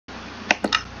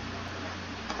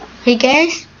Hey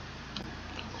guys,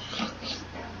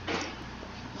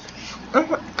 I'm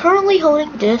currently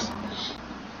holding this,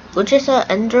 which is a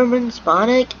Enderman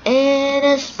spawning and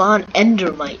a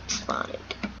Endermite spawning.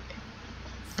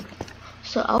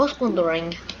 So I was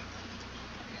wondering,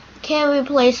 can we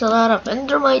place a lot of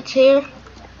Endermites here?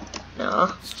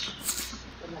 No.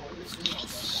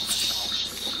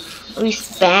 We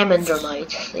spam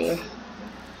Endermites here.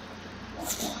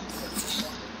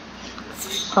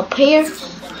 Up here,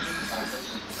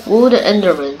 will the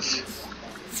Endermans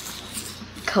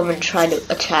come and try to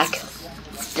attack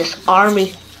this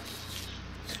army?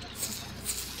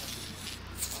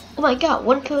 Oh my god,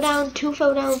 1 fell down, 2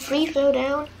 fell down, 3 fell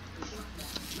down.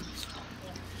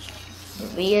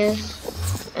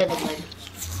 VS Enderman.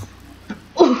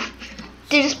 Ooh,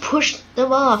 they just pushed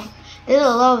them off. Then a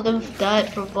lot of them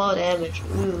died from fall damage.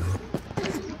 Ooh.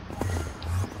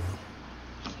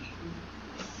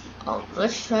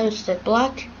 Let's try to step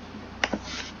block.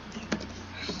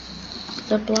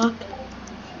 Step block.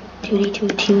 2D,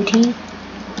 2D,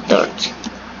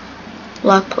 third.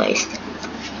 Block placed.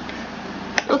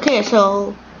 Okay,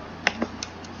 so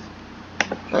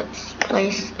let's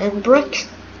place in bricks.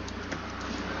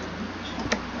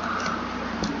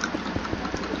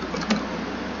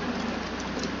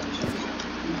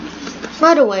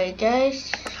 By the way,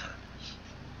 guys,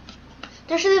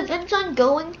 there's an event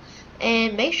ongoing,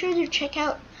 and make sure to check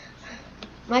out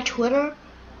my Twitter.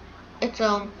 It's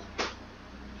I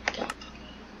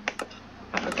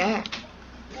forgot.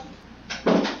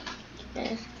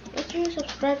 Yes, make sure you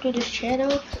subscribe to this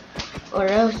channel, or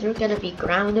else you're gonna be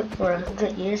grounded for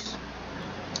 100 years.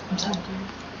 I'm sorry.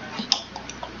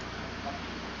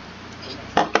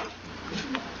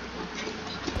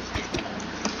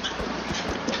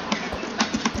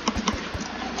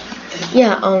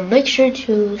 Yeah, make sure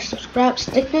to subscribe,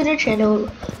 stick to the channel,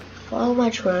 follow my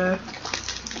Twitter.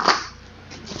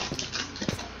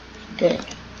 Good.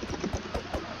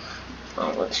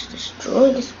 Let's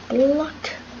destroy this block.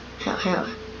 How?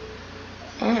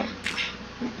 Ah.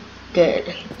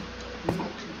 Good.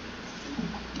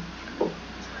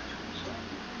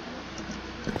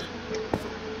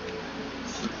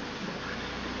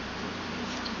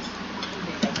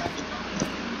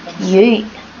 Yeet.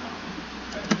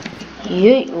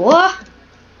 Yeet, what?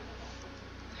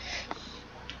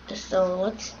 So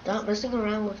let's stop messing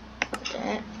around with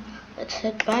that. Let's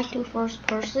head back to first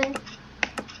person.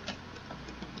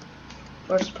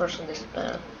 First person is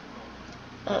better.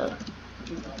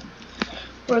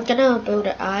 We're gonna build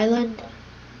an island.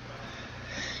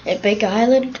 A big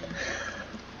island.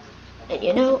 And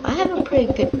you know, I have a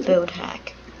pretty good build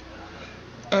hack.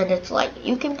 And it's like,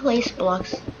 you can place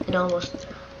blocks in almost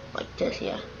like this,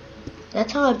 yeah.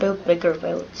 That's how I build bigger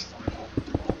builds.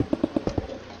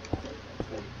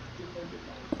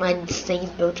 My insane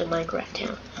builds in Minecraft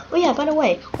town. Oh yeah, by the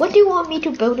way, what do you want me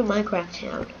to build in Minecraft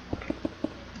town?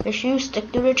 Make sure you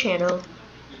stick to the channel.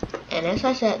 And as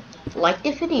I said, like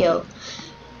the video.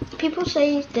 People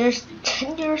say there's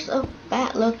 10 years of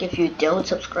bad luck if you don't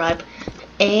subscribe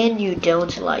and you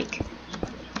don't like.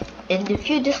 And if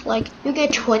you dislike, you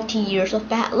get 20 years of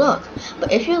bad luck.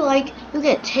 But if you like, you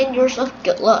get 10 years of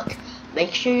good luck.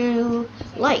 Make sure you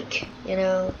like, you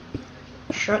know,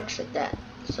 sharks like that.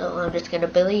 So I'm just gonna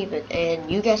believe it, and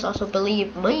you guys also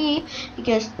believe me,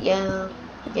 because yeah,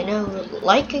 you know,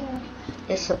 liking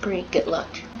is a pretty good luck.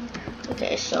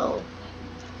 Okay, so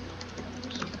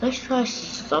let's try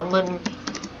summon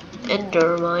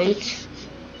Endermite.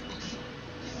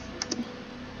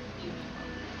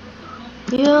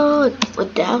 Yeah,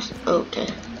 without, okay,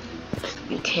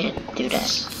 you can't do that.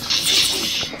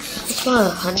 It's about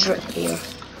 100 here.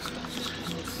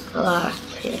 A lot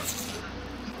here.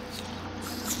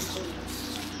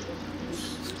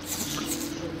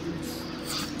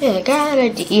 Yeah, I got an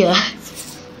idea.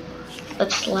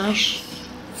 Let's slash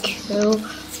kill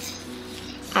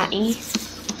IE.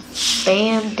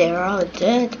 Bam, they're all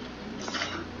dead.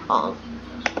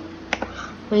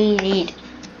 We need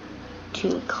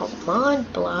 2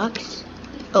 command blocks.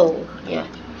 Oh, yeah.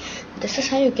 This is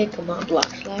how you get command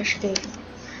block. Slash do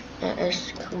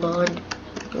as command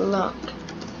block.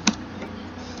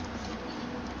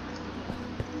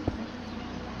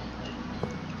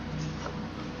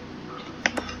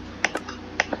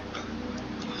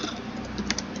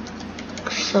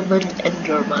 Summon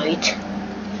Endermite.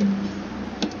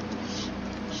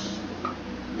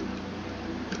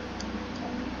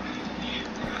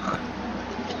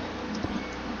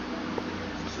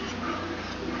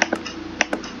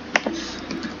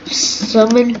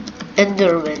 Summon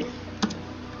Enderman.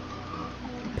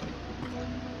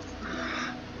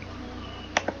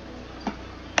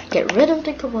 get rid of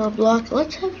the command block.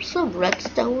 Let's have some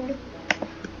redstone.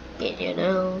 And you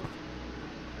know.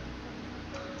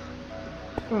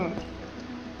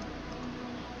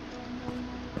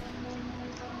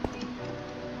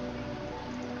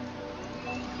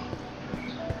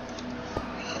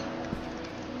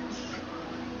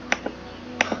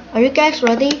 Are you guys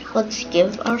ready? Let's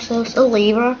give ourselves a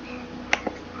lever.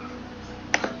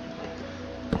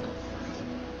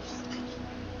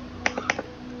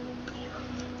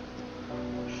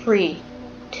 Three,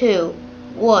 2,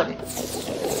 1,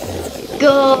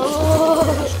 go!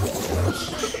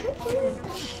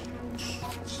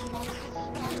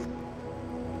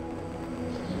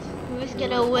 Who's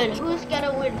gonna win? Who's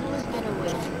gonna win? Who's gonna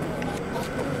win?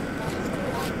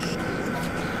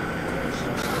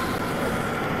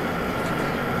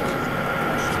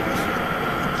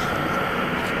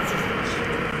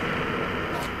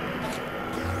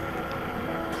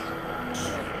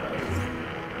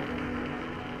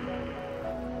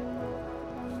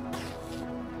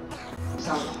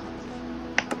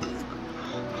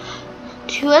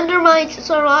 Two Endermites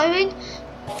surviving.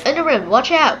 Enderman,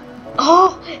 watch out!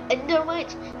 Oh,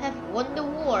 Endermites have won the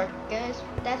war, guys.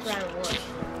 That's round 1.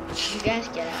 You guys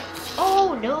get out.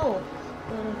 Oh no!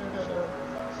 No.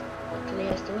 Luckily,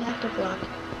 I still have to block.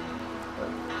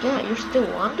 Yeah, you're still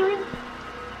wandering?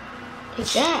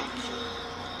 Take that.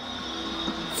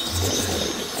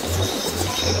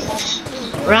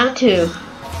 Round 2.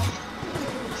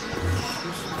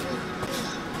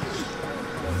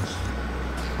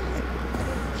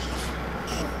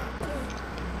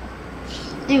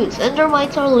 Dudes,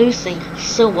 Endermites are losing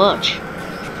so much. 2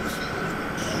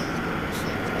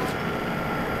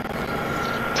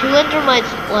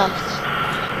 Endermites left.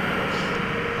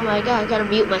 Oh my god, I gotta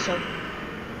mute myself.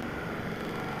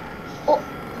 Oh!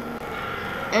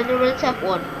 Endermites have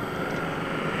won.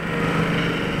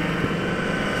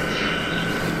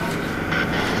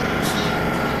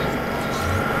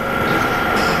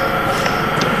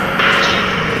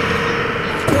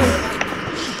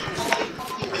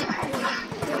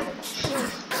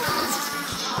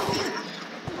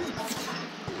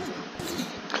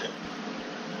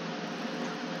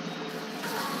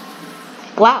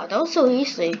 Wow, that was so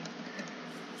easy.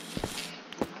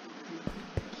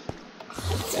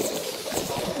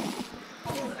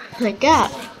 My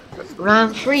god,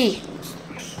 round 3.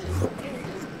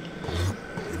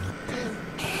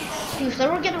 Dude,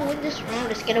 so we're gonna win this round.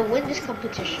 It's gonna win this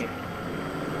competition.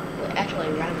 Well,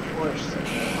 actually, round 4.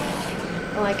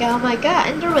 Oh my god,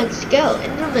 Endermans, go,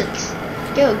 Endermans.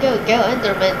 Go,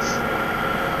 Endermans.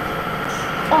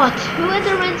 Oh, 2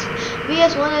 Endermans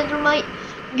vs 1 Endermite.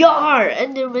 Yar!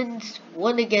 Endermans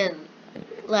won again.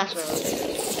 Last round.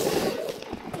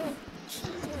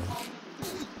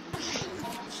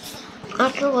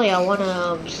 Actually, I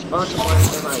wanna spawn some more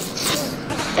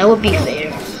Endermites. That would be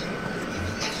fair.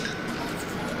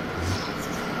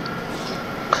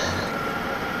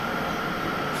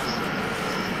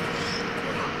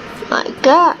 My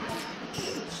god.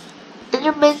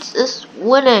 Endermans is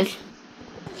winning.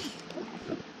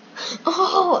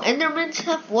 Oh, Endermans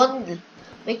have won.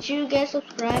 Make sure you guys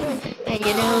subscribe, and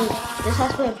you know, this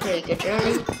has been a pretty good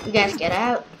journey. You guys get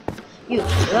out.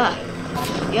 Yeah.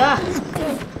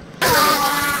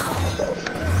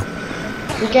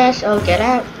 You guys all get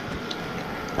out.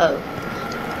 Oh.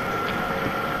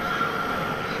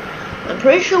 I'm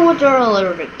pretty sure what they're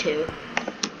allergic to.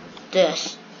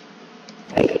 This.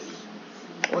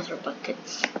 Water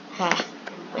buckets. Ha.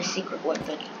 My secret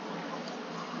weapon.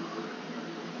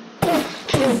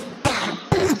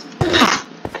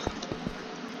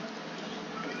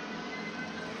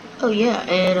 Oh yeah,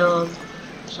 and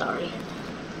sorry.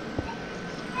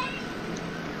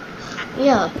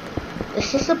 Yeah,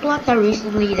 this is a block I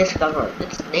recently discovered.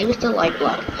 Its name is the light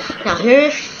block. Now here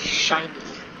is shiny.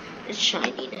 It's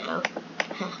shiny now.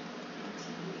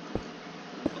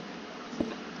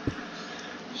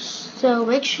 So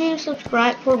make sure you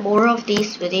subscribe for more of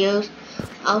these videos.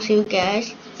 I'll see you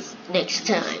guys next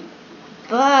time.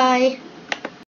 Bye.